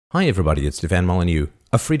Hi everybody, it's Stefan Molyneux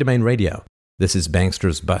of Free Domain Radio. This is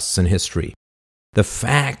Banksters, Busts, and History. The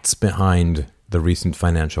facts behind the recent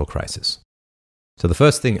financial crisis. So the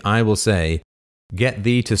first thing I will say, get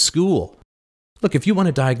thee to school. Look, if you want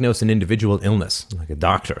to diagnose an individual illness, like a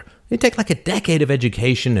doctor, it takes like a decade of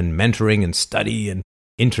education and mentoring and study and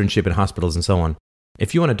internship in hospitals and so on.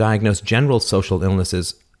 If you want to diagnose general social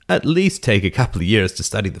illnesses, at least take a couple of years to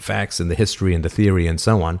study the facts and the history and the theory and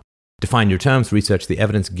so on. Define your terms, research the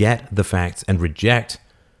evidence, get the facts, and reject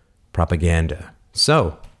propaganda.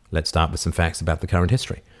 So, let's start with some facts about the current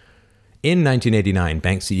history. In 1989,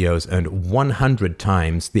 bank CEOs earned 100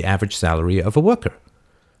 times the average salary of a worker.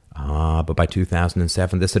 But by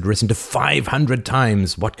 2007, this had risen to 500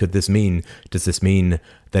 times. What could this mean? Does this mean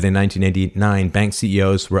that in 1989, bank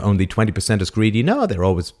CEOs were only 20% as greedy? No, they're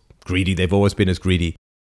always greedy. They've always been as greedy.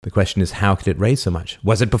 The question is, how could it raise so much?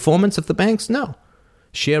 Was it performance of the banks? No.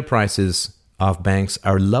 Share prices of banks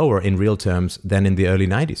are lower in real terms than in the early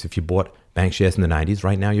 90s. If you bought bank shares in the 90s,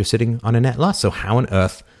 right now you're sitting on a net loss. So how on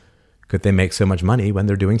earth could they make so much money when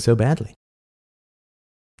they're doing so badly?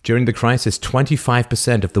 During the crisis,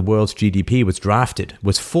 25% of the world's GDP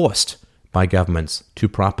was forced by governments to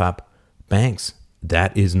prop up banks.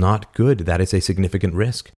 That is not good. That is a significant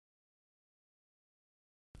risk.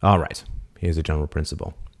 All right, here's a general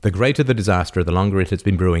principle. The greater the disaster, the longer it has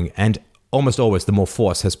been brewing, and almost always the more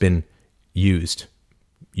force has been used,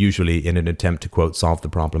 usually in an attempt to, quote, solve the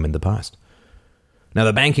problem in the past. Now,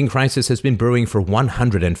 the banking crisis has been brewing for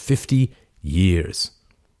 150 years.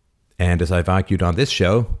 And as I've argued on this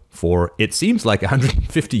show, for it seems like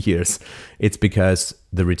 150 years, it's because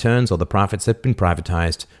the returns or the profits have been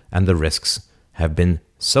privatized and the risks have been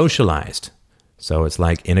socialized. So it's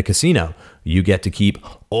like in a casino, you get to keep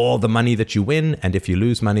all the money that you win, and if you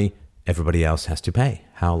lose money, everybody else has to pay.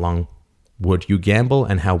 How long would you gamble,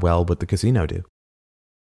 and how well would the casino do?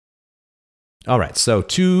 All right, so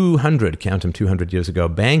 200 years ago,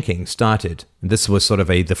 banking started. This was sort of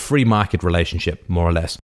the free market relationship, more or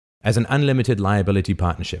less, as an unlimited liability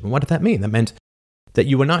partnership. And what did that mean? That meant that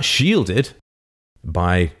you were not shielded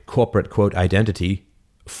by corporate, quote, identity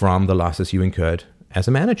from the losses you incurred as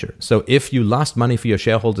a manager. So if you lost money for your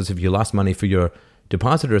shareholders, if you lost money for your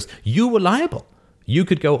depositors, you were liable. You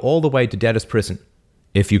could go all the way to debtor's prison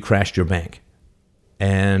if you crashed your bank.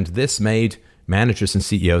 And this made managers and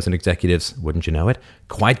CEOs and executives, wouldn't you know it,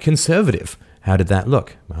 quite conservative. How did that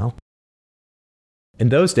look? Well, in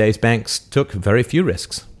those days, banks took very few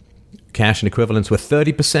risks. Cash and equivalents were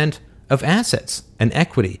 30% of assets and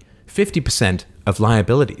equity, 50% of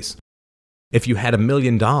liabilities. If you had $1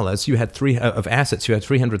 million, you had of assets, you had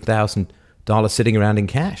 $300,000 sitting around in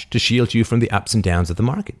cash to shield you from the ups and downs of the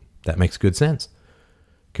market. That makes good sense.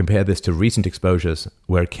 Compare this to recent exposures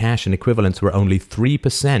where cash and equivalents were only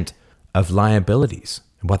 3% of liabilities.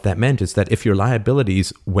 And what that meant is that if your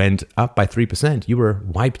liabilities went up by 3%, you were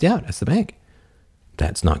wiped out as the bank.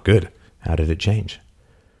 That's not good. How did it change?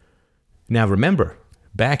 Now remember,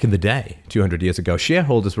 back in the day, 200 years ago,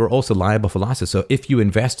 shareholders were also liable for losses. So if you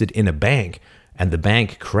invested in a bank and the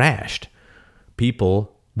bank crashed,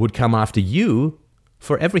 people would come after you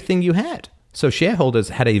for everything you had. So shareholders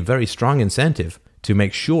had a very strong incentive to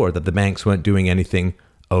make sure that the banks weren't doing anything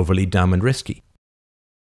overly dumb and risky.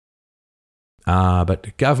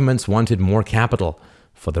 But governments wanted more capital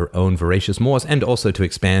for their own voracious mores and also to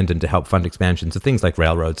expand and to help fund expansions of things like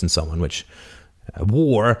railroads and so on, which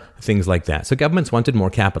war, things like that. So governments wanted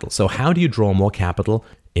more capital. So how do you draw more capital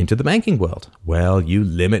into the banking world? Well, you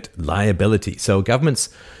limit liability. So governments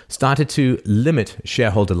started to limit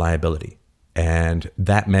shareholder liability. And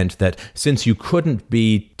that meant that since you couldn't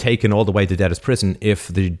be taken all the way to debtor's prison if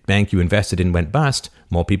the bank you invested in went bust,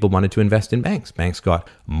 more people wanted to invest in banks. Banks got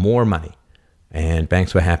more money, and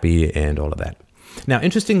banks were happy and all of that. Now,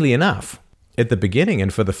 interestingly enough, at the beginning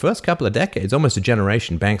and for the first couple of decades, almost a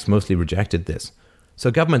generation, banks mostly rejected this.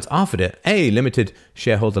 So governments offered it, limited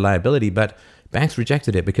shareholder liability, but banks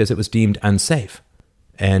rejected it because it was deemed unsafe.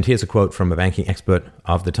 And here's a quote from a banking expert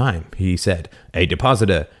of the time. He said, "A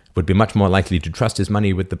depositor would be much more likely to trust his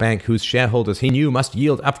money with the bank whose shareholders he knew must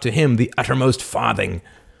yield up to him the uttermost farthing."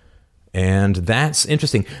 And that's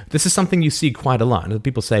interesting. This is something you see quite a lot.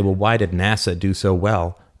 People say, well, why did NASA do so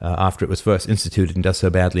well after it was first instituted and does so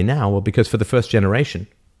badly now? Well, because for the first generation,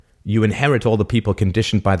 you inherit all the people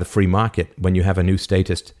conditioned by the free market when you have a new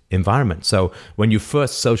statist environment. So when you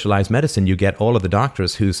first socialize medicine, you get all of the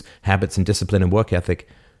doctors whose habits and discipline and work ethic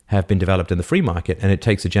have been developed in the free market, and it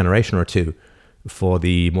takes a generation or two for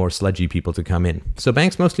the more sludgy people to come in. So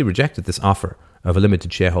banks mostly rejected this offer of a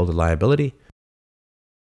limited shareholder liability.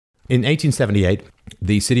 In 1878,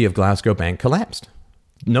 the city of Glasgow Bank collapsed.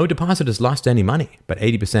 No depositors lost any money, but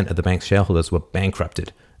 80% of the bank's shareholders were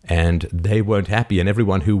bankrupted, and they weren't happy, and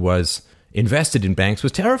everyone who was invested in banks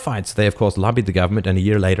was terrified. So they, of course, lobbied the government, and a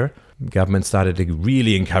year later, the government started to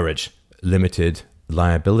really encourage limited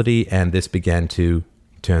liability, and this began to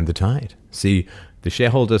turn the tide. See, the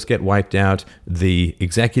shareholders get wiped out, the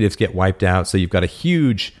executives get wiped out, so you've got a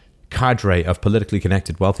huge cadre of politically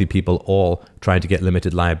connected wealthy people all trying to get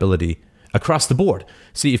limited liability across the board.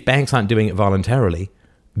 See, if banks aren't doing it voluntarily,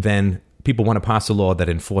 then people want to pass a law that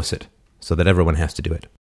enforce it so that everyone has to do it.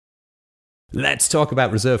 Let's talk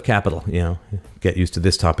about reserve capital. Get used to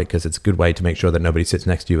this topic because it's a good way to make sure that nobody sits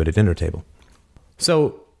next to you at a dinner table.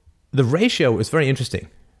 So the ratio is very interesting.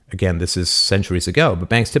 Again, this is centuries ago, but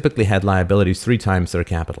banks typically had liabilities 3 times their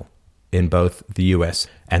capital in both the US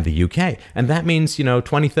and the UK. And that means,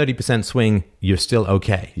 20-30% swing, you're still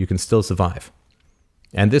okay. You can still survive.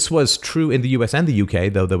 And this was true in the US and the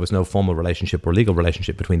UK, though there was no formal relationship or legal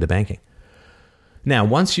relationship between the banking. Now,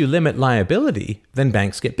 once you limit liability, then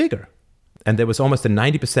banks get bigger. And there was almost a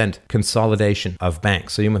 90% consolidation of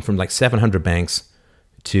banks. So you went from like 700 banks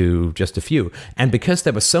to just a few. And because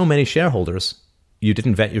there were so many shareholders, you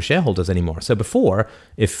didn't vet your shareholders anymore. So before,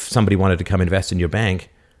 if somebody wanted to come invest in your bank,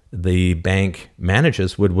 the bank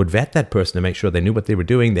managers would vet that person to make sure they knew what they were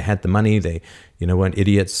doing, they had the money, they weren't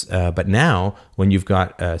idiots. But now, when you've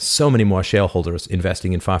got so many more shareholders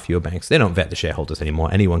investing in far fewer banks, they don't vet the shareholders anymore.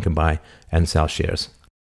 Anyone can buy and sell shares.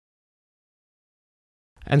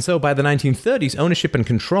 And so by the 1930s, ownership and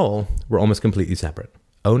control were almost completely separate.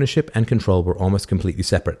 Ownership and control were almost completely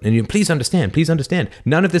separate. And please understand,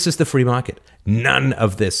 none of this is the free market. None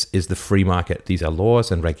of this is the free market. These are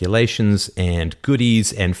laws and regulations and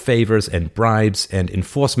goodies and favors and bribes and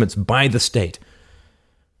enforcements by the state.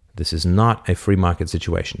 This is not a free market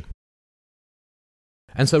situation.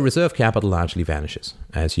 And so reserve capital largely vanishes,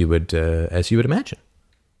 as you would imagine.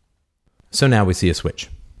 So now we see a switch.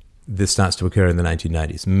 This starts to occur in the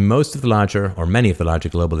 1990s. Many of the larger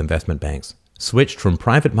global investment banks switched from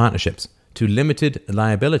private partnerships to limited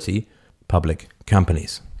liability public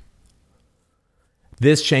companies.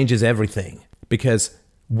 This changes everything because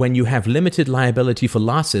when you have limited liability for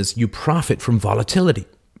losses, you profit from volatility.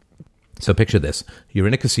 So picture this. You're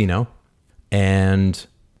in a casino and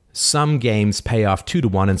some games pay off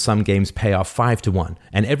 2-1 and some games pay off 5-1.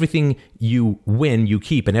 And everything you win, you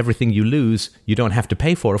keep, and everything you lose, you don't have to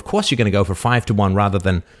pay for. Of course, you're going to go for 5-1 rather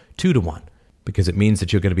than 2-1 because it means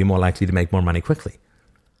that you're going to be more likely to make more money quickly.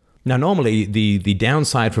 Now, normally, the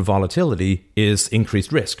downside for volatility is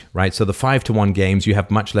increased risk, right? So the 5-1 games, you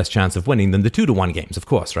have much less chance of winning than the 2-1 games, of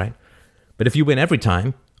course, right? But if you win every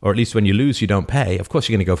time, or at least when you lose, you don't pay, of course,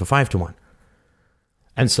 you're going to go for 5-1.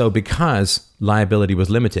 And so because liability was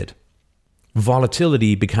limited,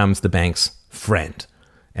 volatility becomes the bank's friend.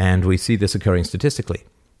 And we see this occurring statistically.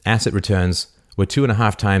 Asset returns were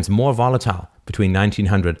 2.5 times more volatile between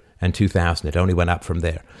 1900 and 2000. It only went up from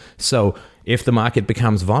there. So if the market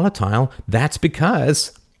becomes volatile, that's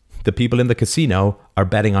because the people in the casino are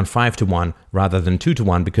betting on 5-1 rather than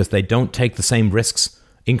 2-1 because they don't take the same risks,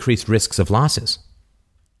 increased risks of losses.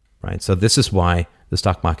 Right? So this is why the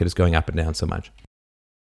stock market is going up and down so much.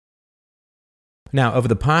 Now, over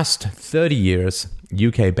the past 30 years,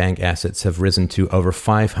 UK bank assets have risen to over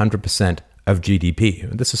 500% of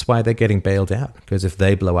GDP. This is why they're getting bailed out, because if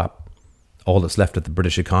they blow up, all that's left of the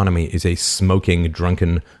British economy is a smoking,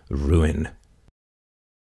 drunken ruin.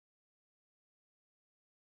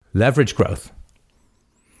 Leverage growth.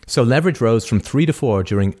 So leverage rose from 3 to 4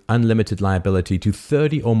 during unlimited liability to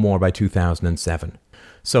 30 or more by 2007.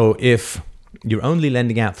 So if you're only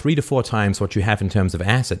lending out 3 to 4 times what you have in terms of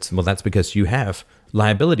assets, well, that's because you have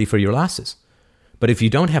liability for your losses. But if you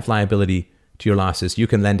don't have liability to your losses, you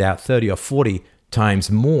can lend out 30 or 40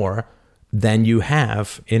 times more than you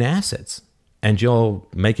have in assets. And you'll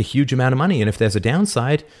make a huge amount of money. And if there's a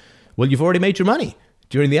downside, well, you've already made your money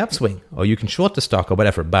during the upswing, or you can short the stock or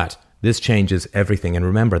whatever. But this changes everything. And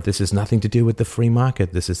remember, this has nothing to do with the free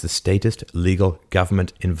market. This is the statist legal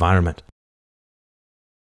government environment.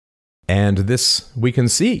 And this we can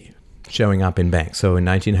see showing up in banks. So in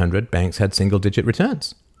 1900, banks had single-digit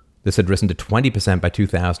returns. This had risen to 20% by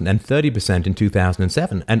 2000 and 30% in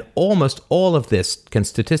 2007. And almost all of this can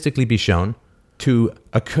statistically be shown to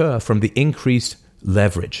occur from the increased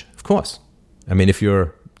leverage. Of course. I mean, if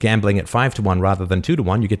you're gambling at 5-1 rather than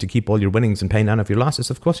 2-1, you get to keep all your winnings and pay none of your losses.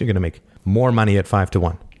 Of course, you're going to make more money at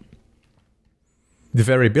 5-1. The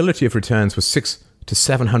variability of returns was 600 to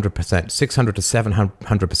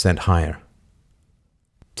 700% higher.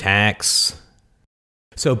 Tax.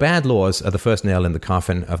 So bad laws are the first nail in the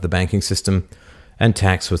coffin of the banking system, and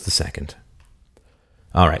tax was the second.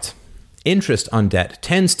 All right. interest on debt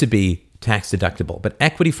tends to be tax deductible, but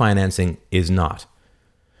equity financing is not.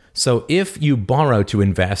 So if you borrow to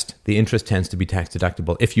invest, the interest tends to be tax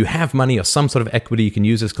deductible. If you have money or some sort of equity you can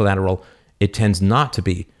use as collateral, it tends not to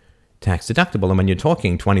be tax deductible. And when you're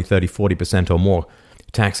talking 20, 30, 40% or more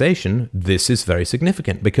taxation, this is very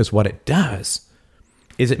significant, because what it does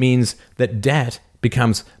is it means that debt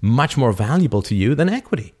becomes much more valuable to you than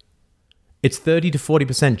equity. It's 30 to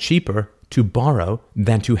 40% cheaper to borrow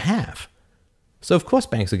than to have. So of course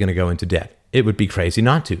banks are going to go into debt. It would be crazy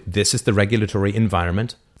not to. This is the regulatory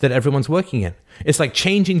environment that everyone's working in. It's like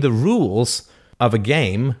changing the rules of a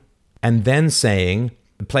game and then saying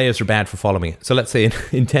the players are bad for following it. So let's say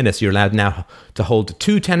in tennis, you're allowed now to hold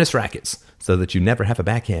 2 tennis rackets so that you never have a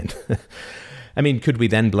backhand. I mean, could we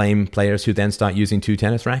then blame players who then start using 2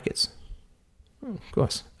 tennis rackets? Oh, of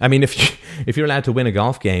course. I mean, if you're allowed to win a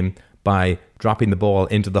golf game by dropping the ball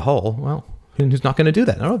into the hole, well, who's not going to do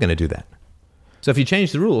that? They're all going to do that. So if you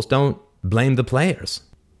change the rules, don't blame the players.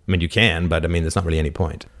 I mean, you can, but I mean, there's not really any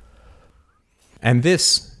point. And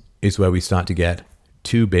this is where we start to get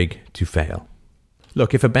too big to fail.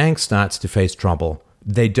 Look, if a bank starts to face trouble,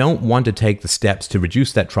 they don't want to take the steps to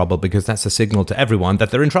reduce that trouble, because that's a signal to everyone that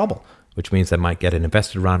they're in trouble, which means they might get an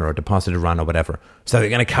investor run or a depositor run or whatever. So they're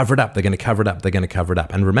going to cover it up. They're going to cover it up. They're going to cover it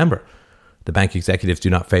up. And remember, the bank executives do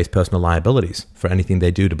not face personal liabilities for anything they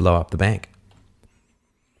do to blow up the bank.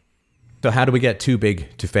 So how do we get too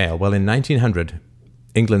big to fail? Well, in 1900,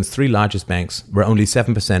 England's 3 largest banks were only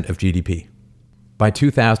 7% of GDP. By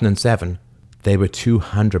 2007, they were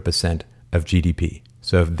 200% of GDP.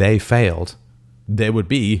 So if they failed, they would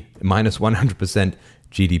be minus 100%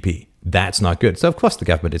 GDP. That's not good. So of course the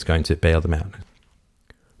government is going to bail them out.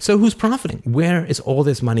 So who's profiting? Where is all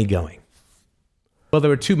this money going? Well,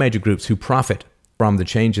 there are 2 major groups who profit from the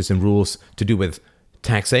changes in rules to do with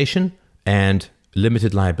taxation and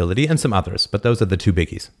limited liability, and some others, but those are the 2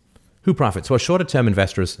 biggies. Who profits? Well, shorter-term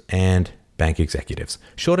investors and bank executives.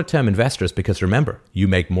 Shorter-term investors, because remember, you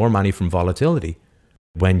make more money from volatility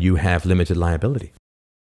when you have limited liability.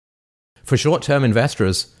 For short-term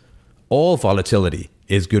investors, all volatility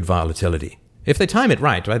is good volatility. If they time it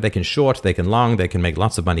right, they can short, they can long, they can make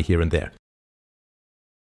lots of money here and there.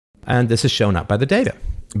 And this is shown up by the data.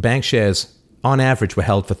 Bank shares, on average, were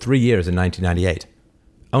held for 3 years in 1998.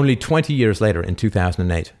 Only 20 years later, in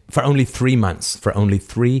 2008, for only 3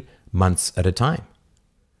 months, at a time.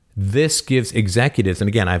 This gives executives, and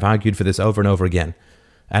again, I've argued for this over and over again,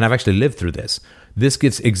 and I've actually lived through this. This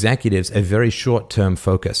gives executives a very short-term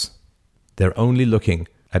focus. They're only looking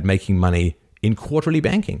at making money in quarterly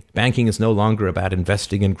banking. Banking is no longer about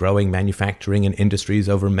investing and growing manufacturing and industries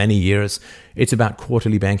over many years. It's about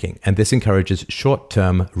quarterly banking, and this encourages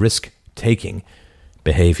short-term risk-taking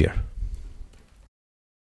behavior.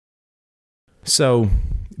 So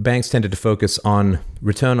banks tended to focus on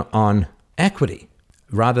return on equity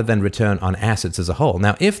rather than return on assets as a whole.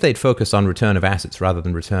 Now, if they'd focused on return of assets rather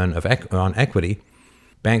than return on equity,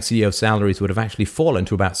 bank CEO salaries would have actually fallen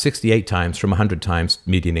to about 68 times from 100 times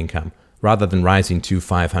median income, rather than rising to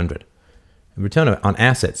 500. Return on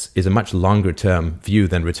assets is a much longer term view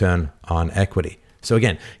than return on equity. So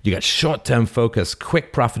again, you got short-term focus,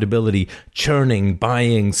 quick profitability, churning,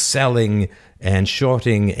 buying, selling, and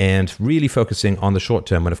shorting, and really focusing on the short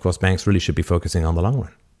term, when of course banks really should be focusing on the long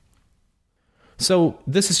run. So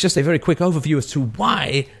this is just a very quick overview as to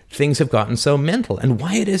why things have gotten so mental, and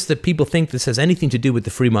why it is that people think this has anything to do with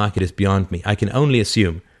the free market is beyond me. I can only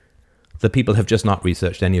assume that people have just not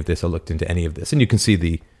researched any of this or looked into any of this. And you can see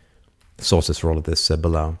the sources for all of this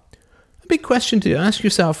below. A big question to ask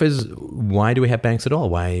yourself is, why do we have banks at all?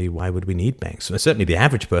 Why would we need banks? Well, certainly the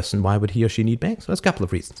average person, why would he or she need banks? Well, there's a couple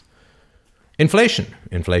of reasons. Inflation.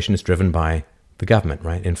 Inflation is driven by the government,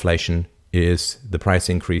 right? Inflation is the price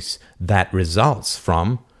increase that results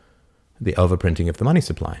from the overprinting of the money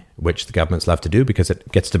supply, which the governments love to do because it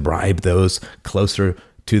gets to bribe those closer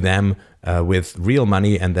to them with real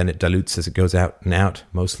money, and then it dilutes as it goes out and out,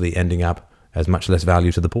 mostly ending up as much less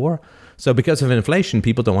value to the poor. So because of inflation,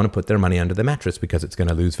 people don't want to put their money under the mattress because it's going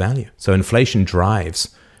to lose value. So inflation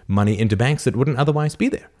drives money into banks that wouldn't otherwise be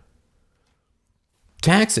there.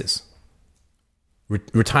 Taxes.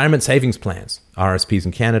 Retirement savings plans, RSPs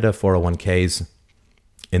in Canada, 401ks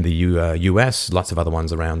in the US, lots of other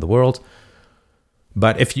ones around the world.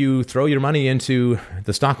 But if you throw your money into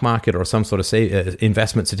the stock market or some sort of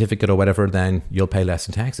investment certificate or whatever, then you'll pay less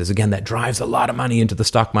in taxes. Again, that drives a lot of money into the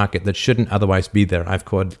stock market that shouldn't otherwise be there. I've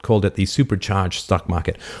called it the supercharged stock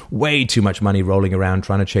market. Way too much money rolling around,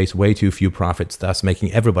 trying to chase way too few profits, thus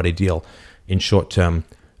making everybody deal in short-term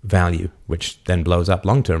value, which then blows up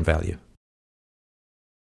long-term value.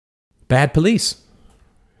 Bad police.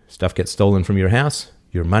 stuff gets stolen from your house,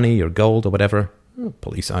 your money, your gold, or whatever,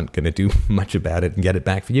 police aren't going to do much about it and get it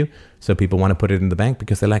back for you. So people want to put it in the bank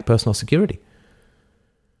because they lack personal security.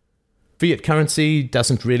 Fiat currency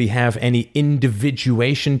doesn't really have any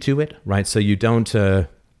individuation to it, right? So you don't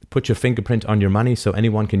put your fingerprint on your money so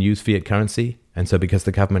anyone can use fiat currency. And so because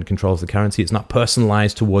the government controls the currency, it's not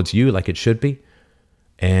personalized towards you like it should be.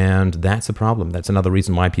 And that's a problem. That's another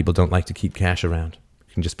reason why people don't like to keep cash around.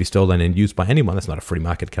 It can just be stolen and used by anyone. That's not a free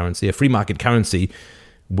market currency. A free market currency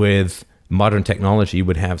with modern technology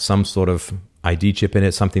would have some sort of ID chip in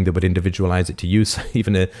it, something that would individualize it to use,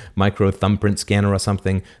 even a micro thumbprint scanner or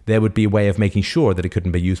something. There would be a way of making sure that it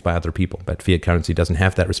couldn't be used by other people. But fiat currency doesn't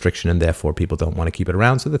have that restriction, and therefore people don't want to keep it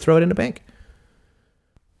around, so they throw it in a bank.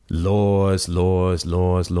 Laws.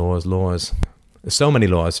 So many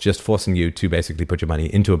laws just forcing you to basically put your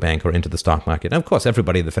money into a bank or into the stock market. And of course,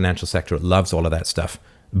 everybody in the financial sector loves all of that stuff,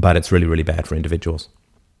 but it's really, really bad for individuals.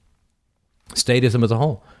 Statism as a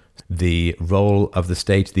whole. The role of the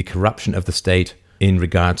state, the corruption of the state in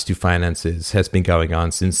regards to finances has been going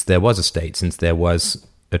on since there was a state, since there was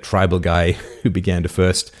a tribal guy who began to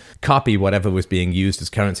first copy whatever was being used as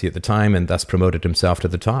currency at the time and thus promoted himself to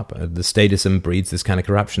the top. The statism breeds this kind of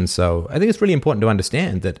corruption. So I think it's really important to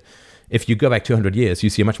understand that if you go back 200 years, you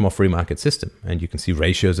see a much more free market system, and you can see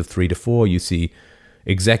ratios of 3 to 4. You see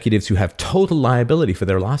executives who have total liability for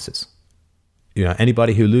their losses.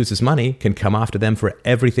 Anybody who loses money can come after them for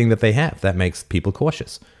everything that they have. That makes people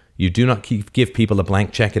cautious. You do not give people a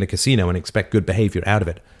blank check in a casino and expect good behavior out of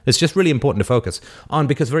it. It's just really important to focus on,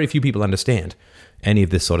 because very few people understand any of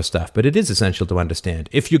this sort of stuff. But it is essential to understand.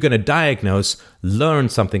 If you're going to diagnose, learn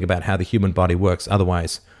something about how the human body works.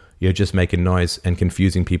 Otherwise, you're just making noise and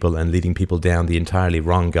confusing people and leading people down the entirely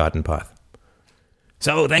wrong garden path.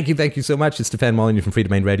 So thank you so much. It's Stefan Molyneux from Free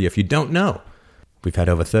Domain Radio. If you don't know, we've had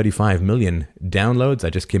over 35 million downloads.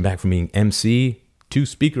 I just came back from being MC, 2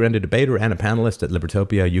 speaker and a debater and a panelist at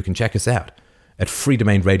Libertopia. You can check us out at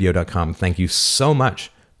freedomainradio.com. Thank you so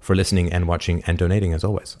much for listening and watching and donating as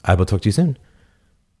always. I will talk to you soon.